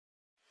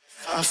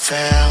I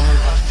fell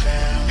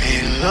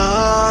and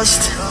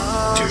lost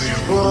to the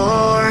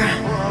war.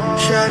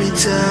 Shot me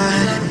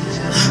dead.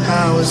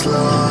 I was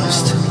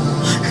lost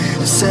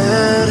and I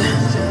said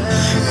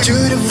to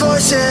the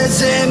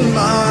voices in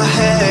my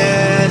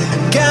head, I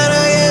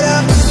gotta get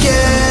up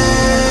again.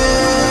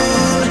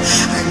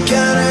 I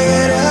gotta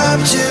get up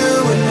to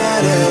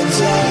another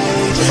day.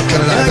 تفكر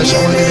اللاعب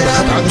شوالي من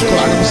خط عن الكرة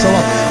على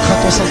مستوى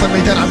خط وسط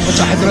الميدان عن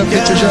فتح حضرف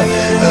باتجاه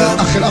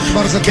اخي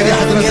الاكبر زكريا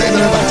حضرف. دائما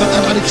البحث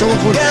الان عن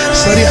التوغل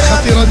سريع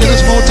خطير هذه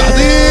الازمه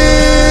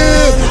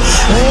والتحضير.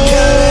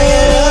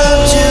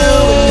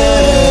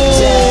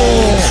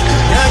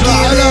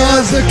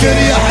 فعلها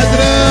زكريا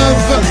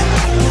حضرف.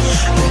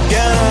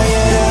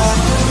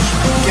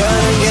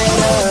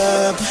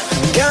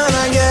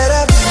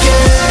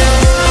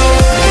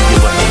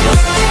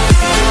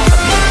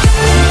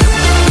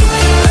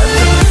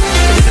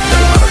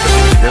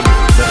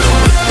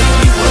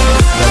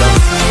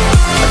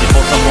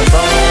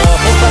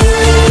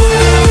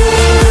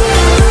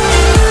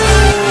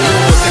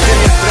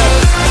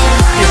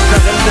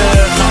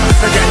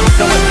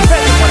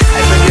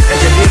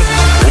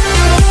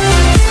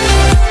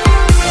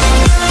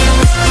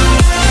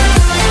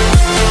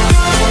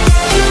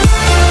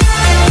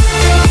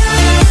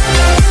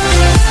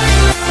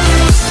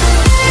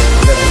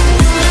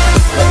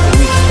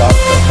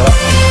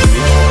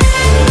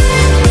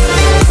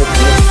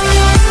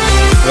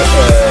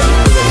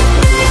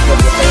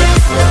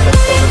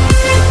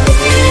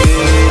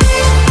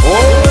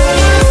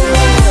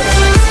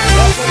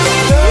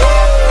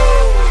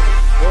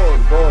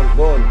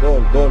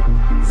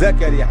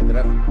 زكريا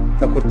حضرف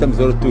تاكل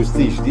تمزور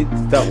التوستي جديد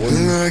تاغل.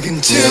 Look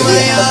into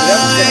my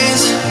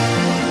eyes.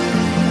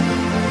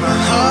 My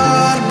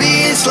heart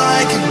beats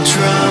like a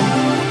drum.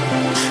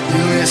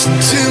 You listen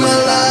to my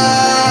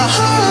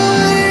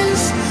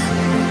lies.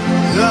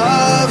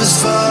 Love is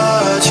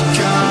far to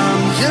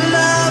come. Your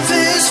love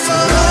is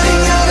far.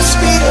 Running at the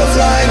speed of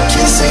light,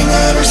 kissing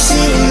under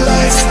city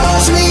lights.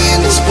 Lost me in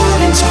this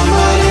morning time,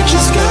 but it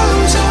just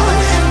goes on.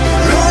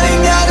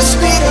 Running at the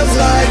speed of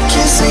light,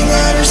 kissing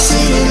under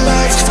city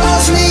lights.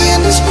 Lost me in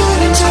this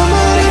morning time,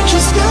 but it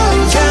just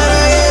goes on.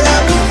 Gotta get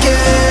up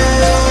again.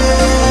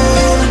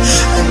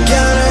 I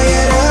gotta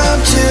get up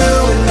to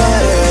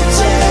another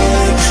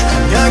day.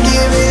 I'm not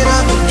giving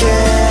up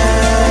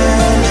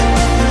again.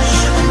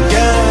 I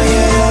gotta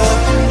get up.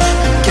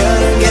 I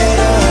gotta get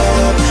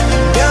up.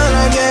 I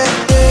gotta get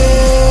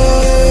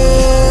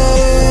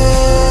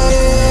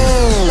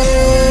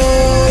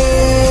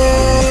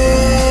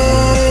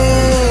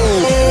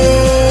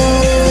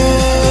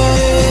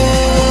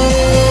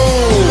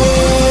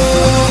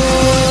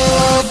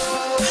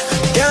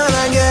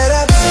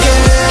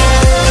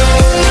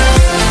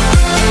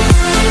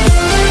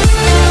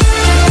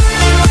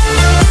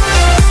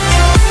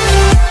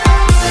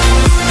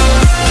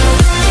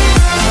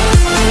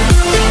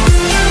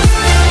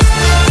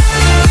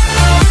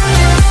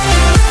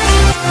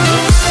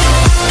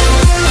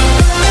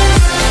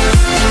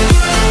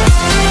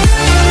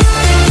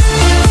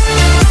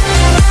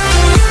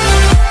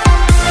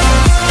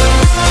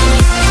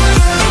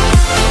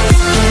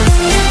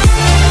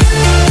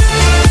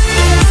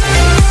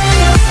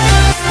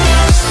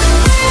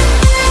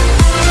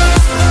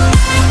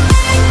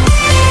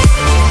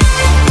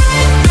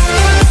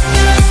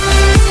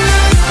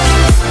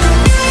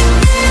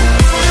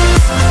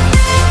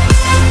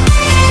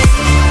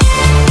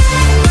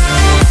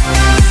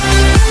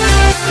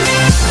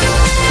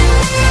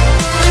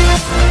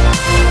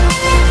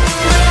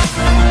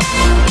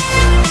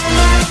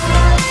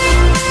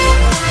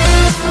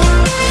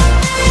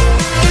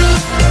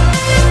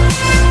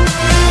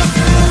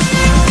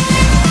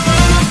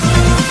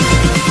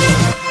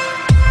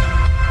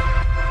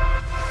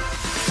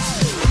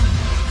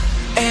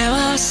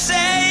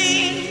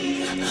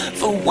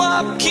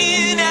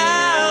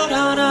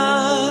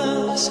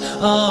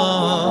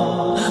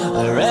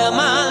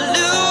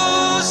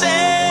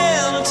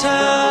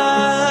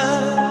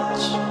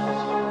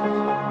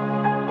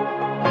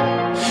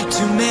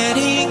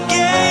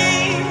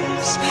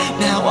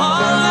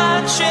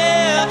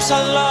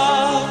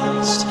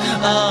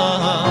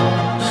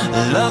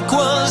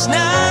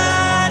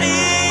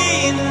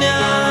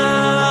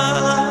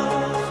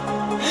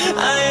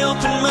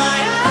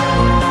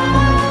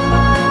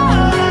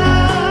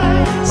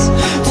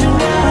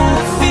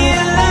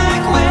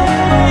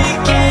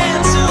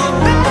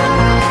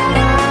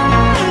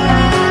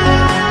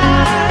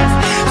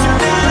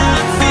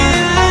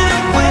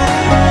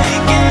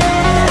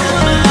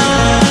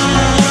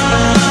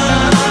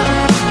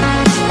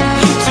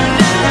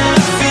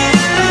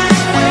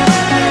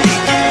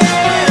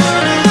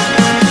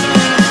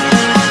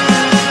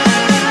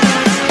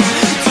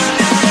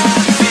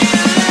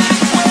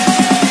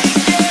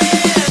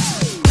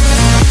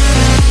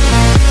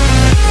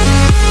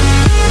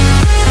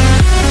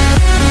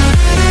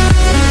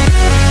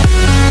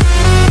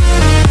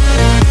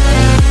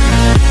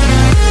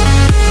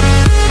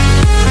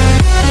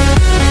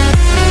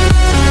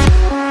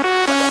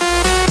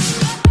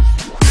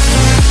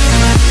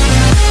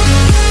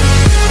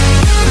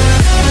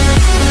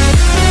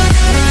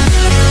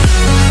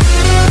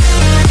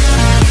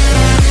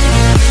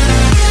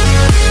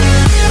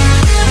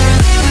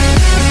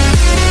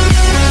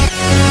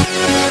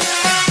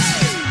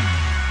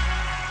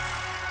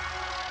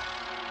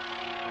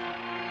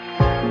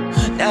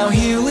Now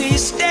here we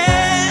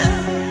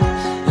stand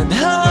and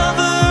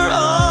hover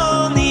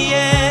on the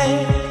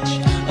edge.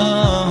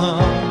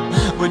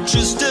 We're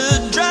just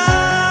a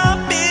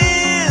drop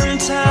in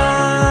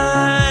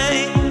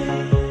time.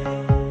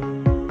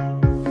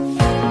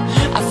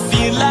 I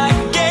feel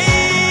like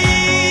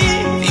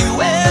gave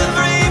you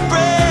every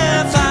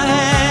breath I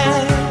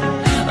had.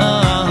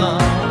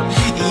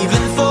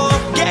 Even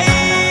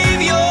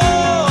forgave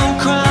your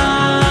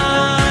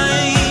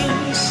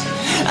crimes.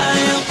 I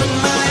opened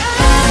my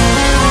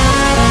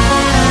eyes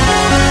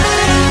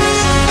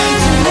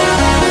to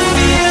never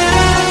feel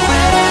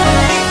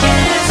awake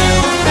again. To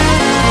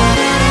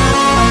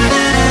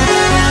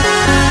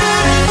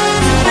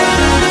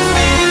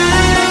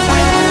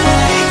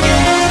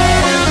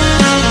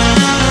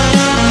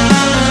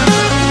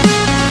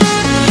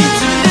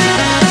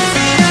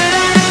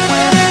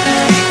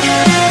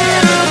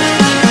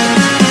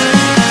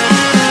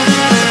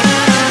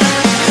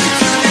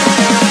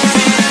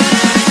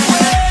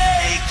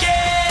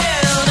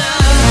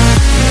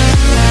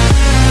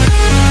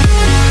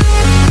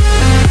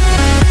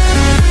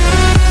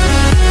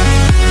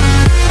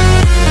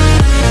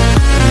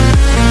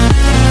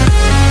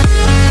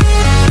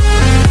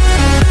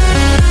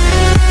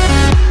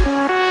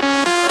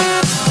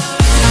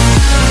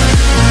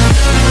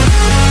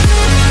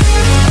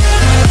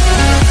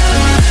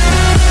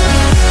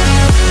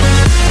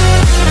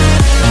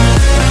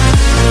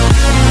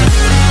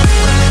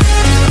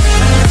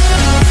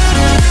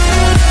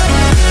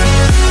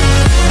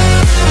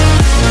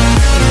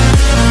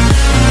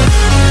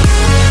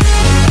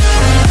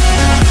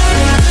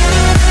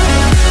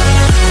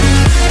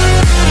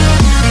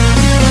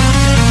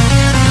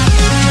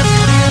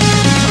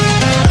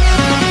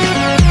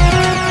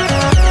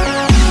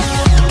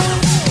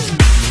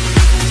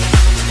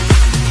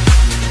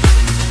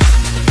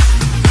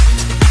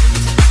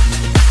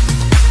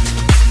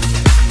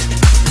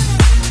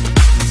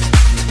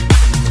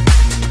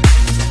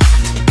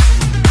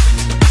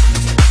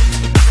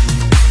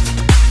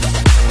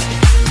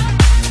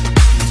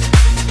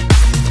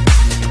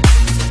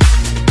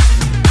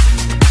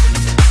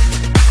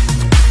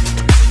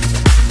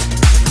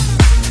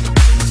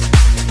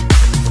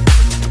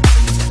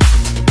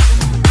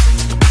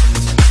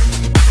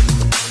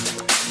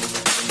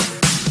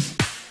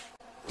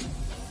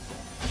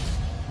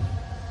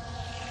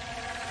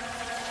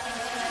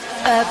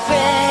a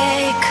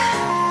break,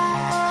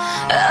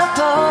 a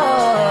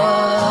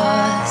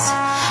pause,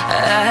 I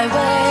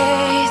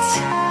wait.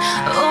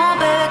 Oh,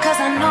 baby, 'cause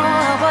I know I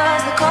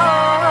was the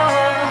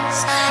cause.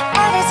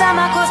 Every time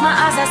I close my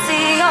eyes, I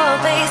see your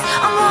face.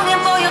 I'm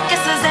longing for your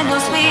kisses and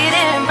your sweet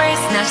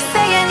embrace. Now you're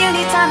saying you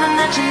need time and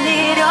that you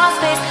need your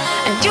space,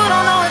 and you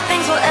don't know if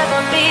things will ever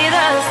be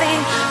the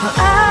same. Well,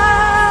 I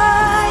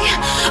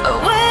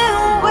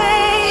will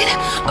wait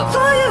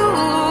for you,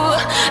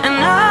 and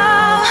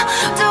I'll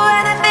do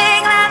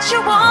anything that you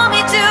want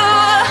me to.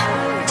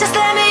 Just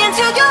let me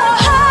into your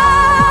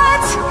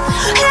heart.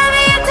 Let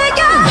me into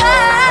your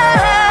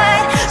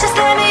heart. Just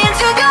let me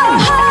into your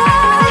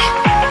heart.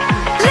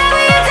 Let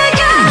me into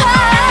your heart.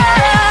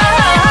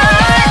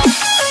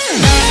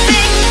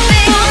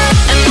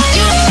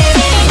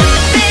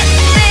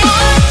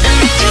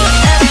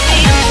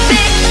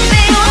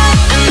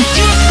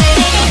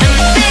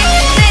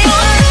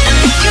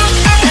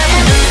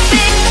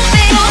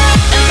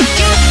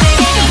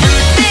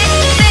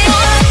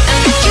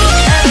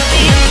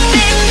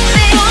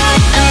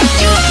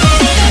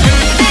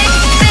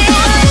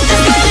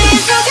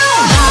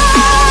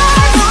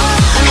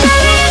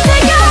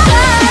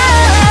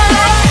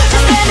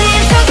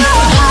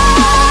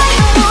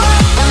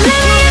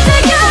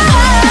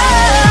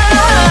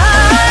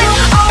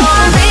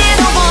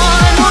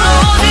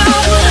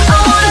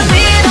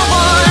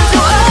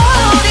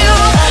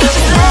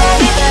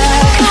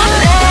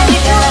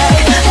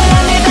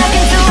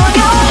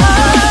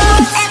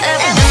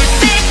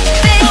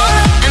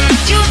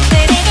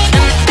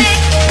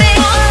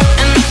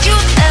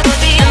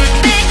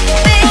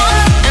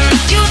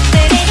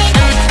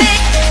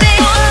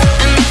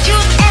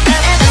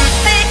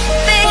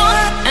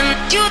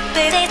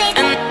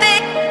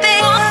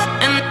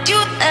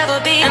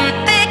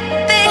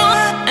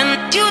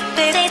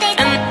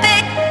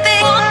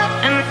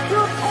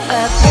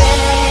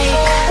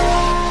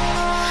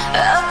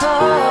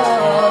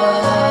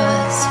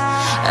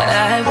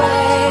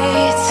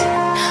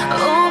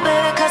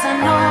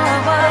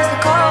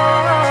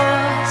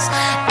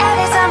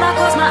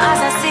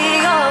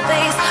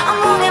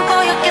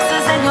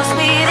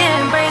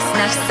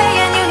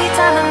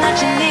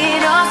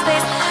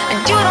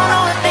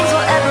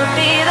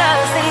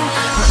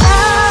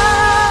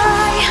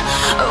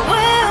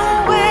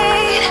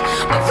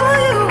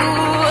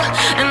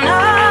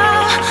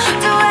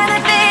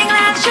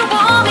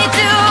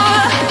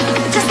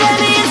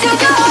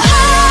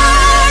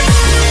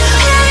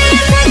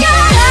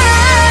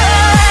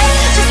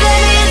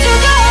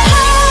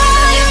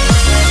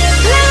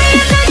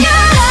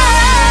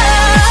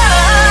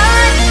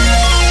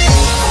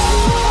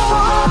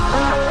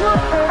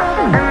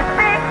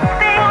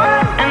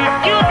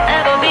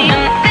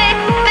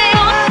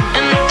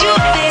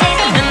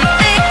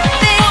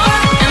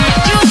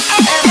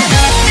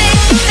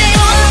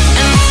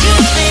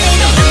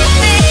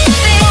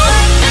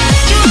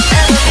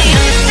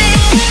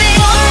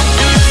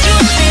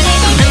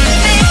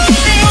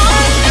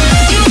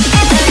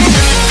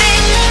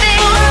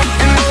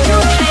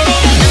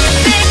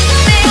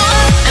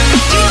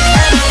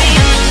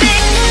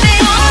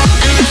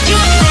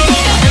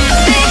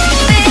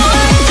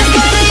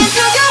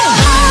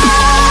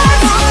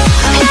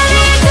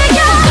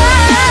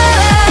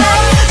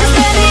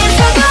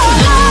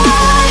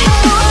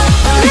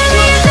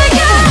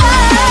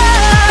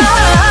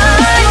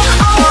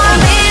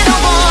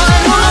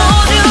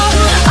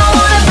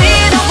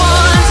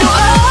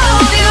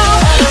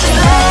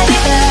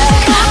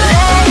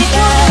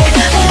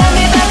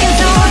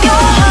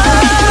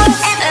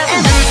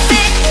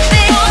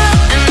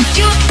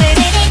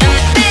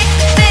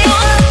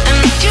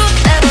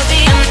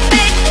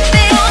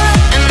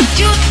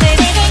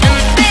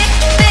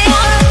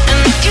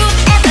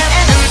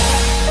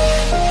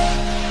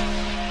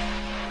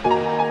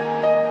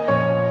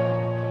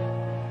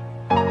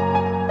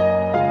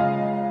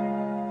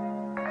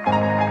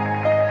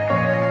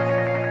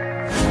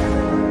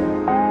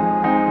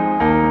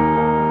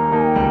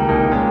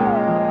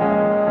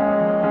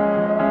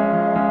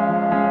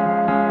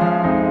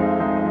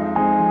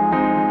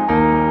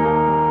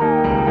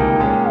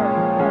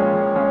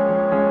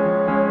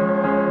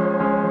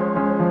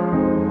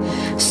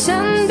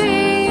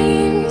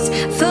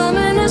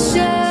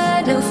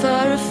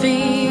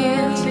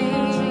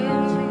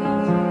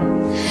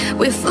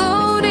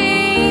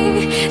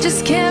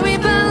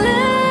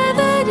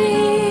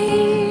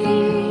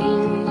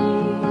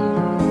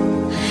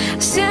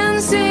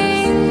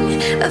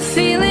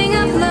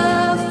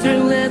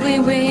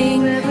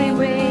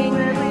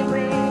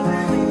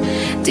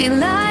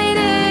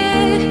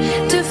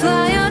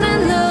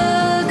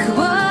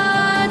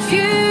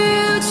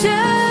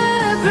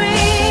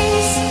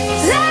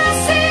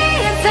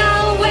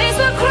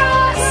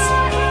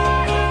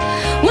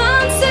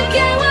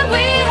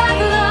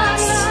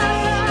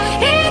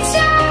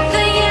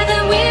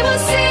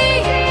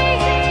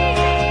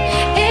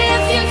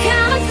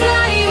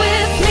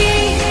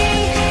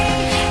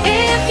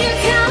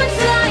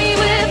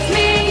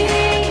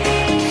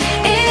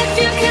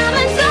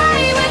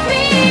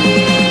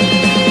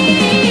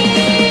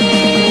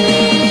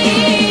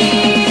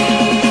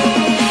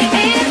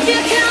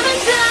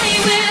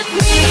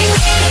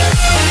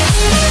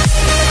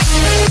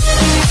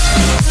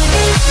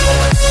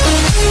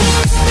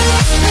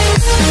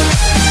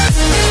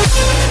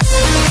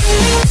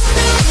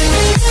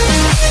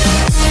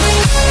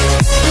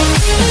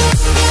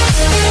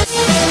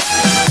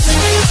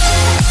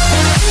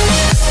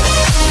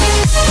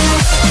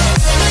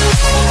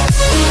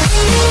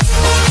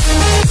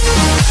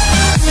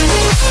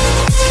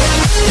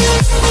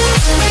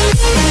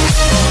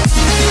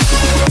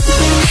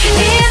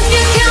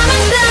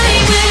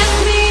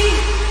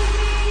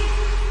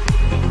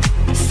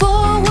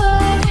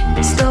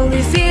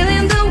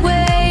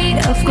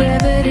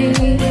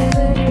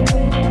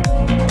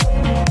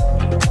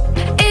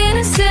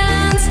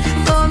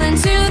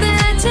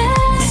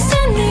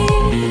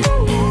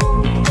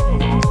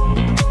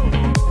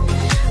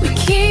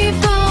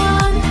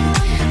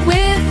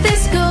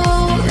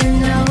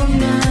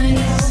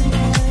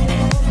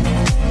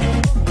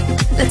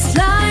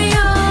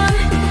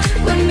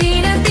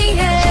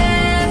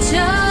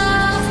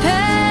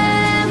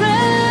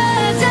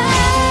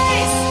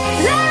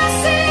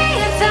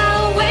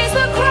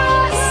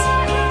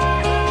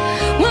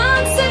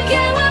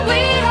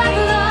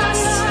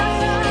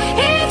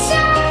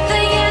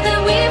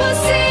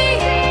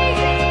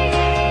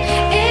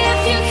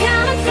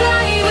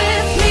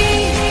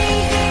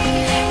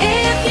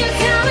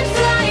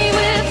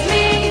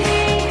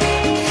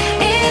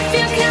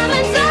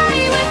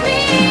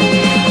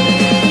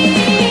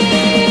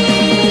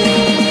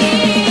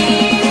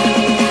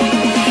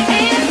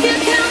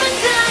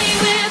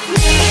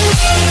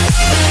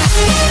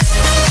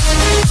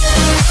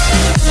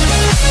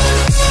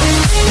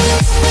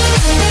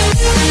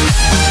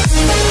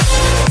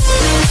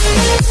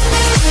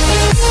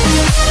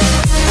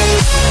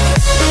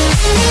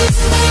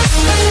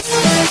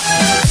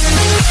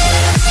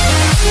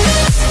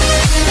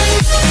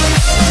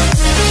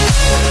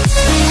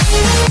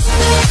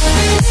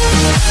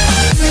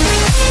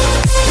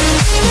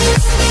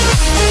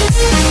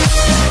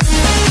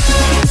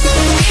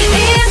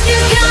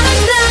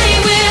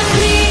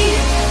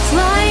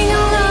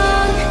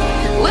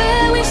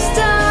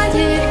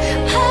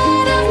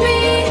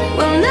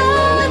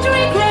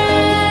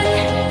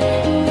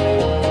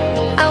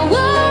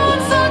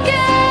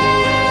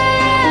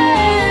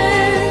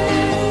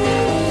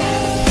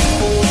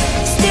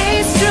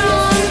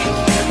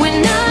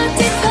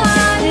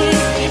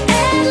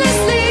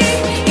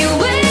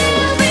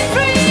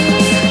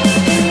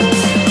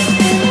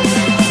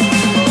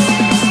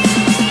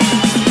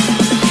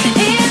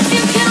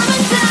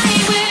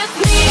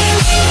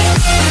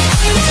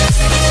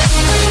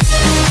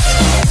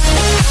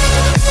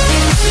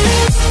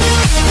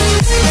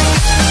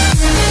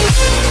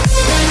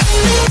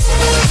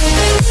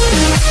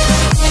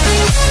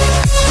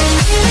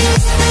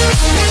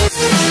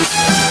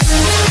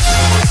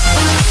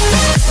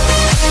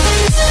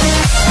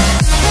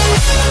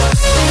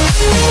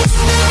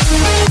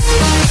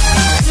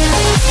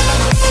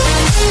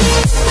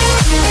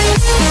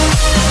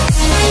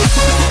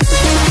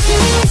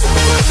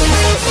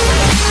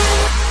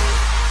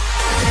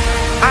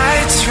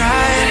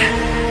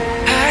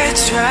 I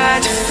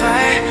tried to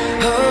fight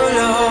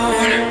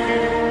alone,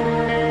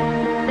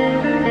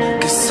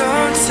 'cause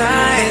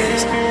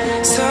sometimes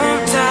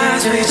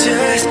we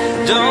just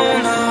don't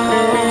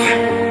know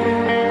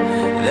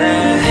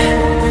that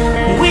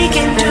we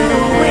can do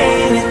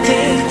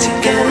anything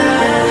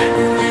together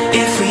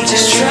if we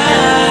just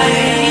try.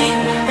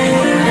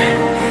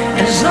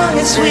 And as long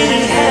as we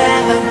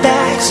have our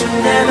backs,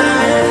 whenever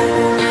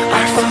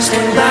our foes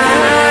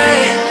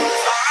collide,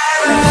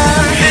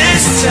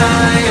 this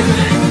time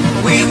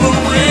we will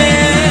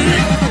win.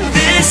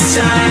 This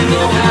time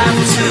we'll have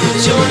to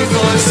join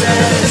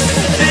forces.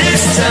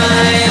 This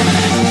time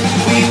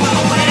we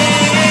will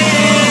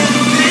win.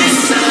 This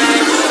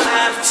time we'll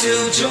have to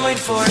join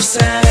forces.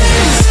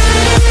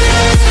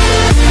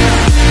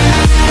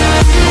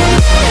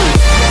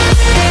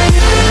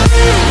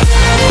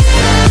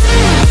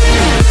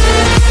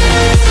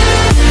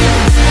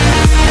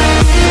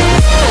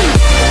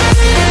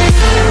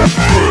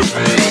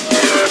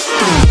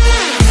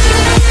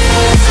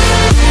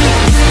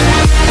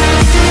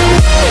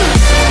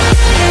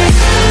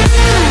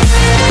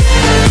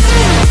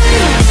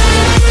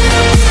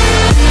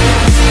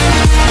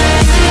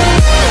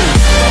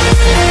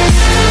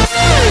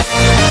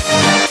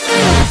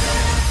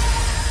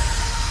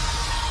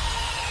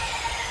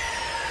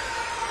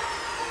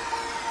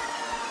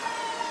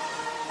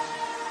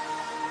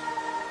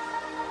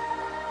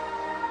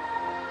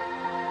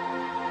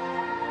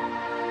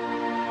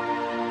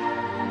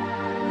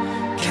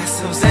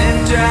 Castles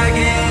and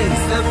dragons,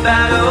 the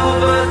battle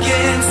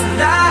begins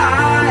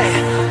tonight.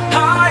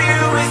 Are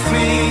you with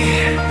me?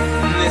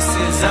 This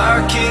is our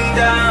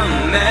kingdom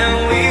and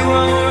we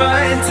won't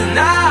run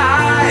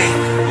tonight.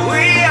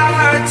 We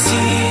are a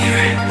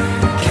team.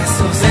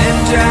 Castles and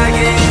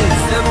dragons,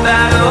 the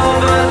battle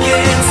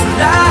begins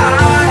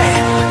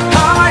tonight.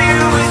 Are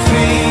you with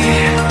me?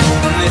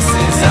 This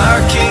is our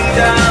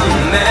kingdom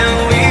and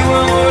we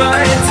won't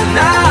run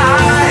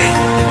tonight.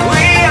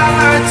 We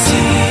are a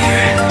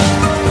team.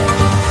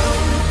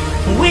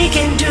 We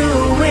can do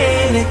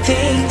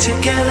anything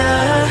together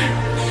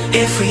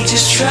if we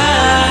just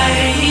try.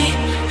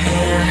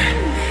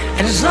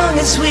 And as long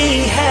as we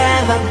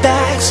have our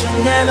backs,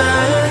 whenever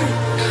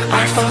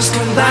our foes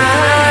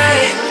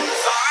combine,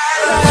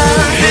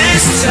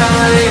 this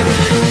time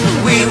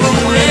we will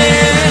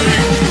win.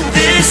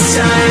 This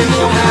time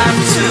we'll have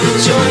to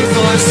join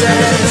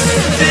forces.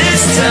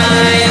 This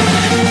time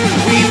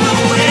we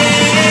will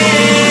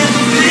win.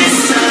 This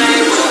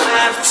time we'll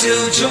have to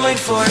join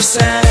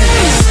forces.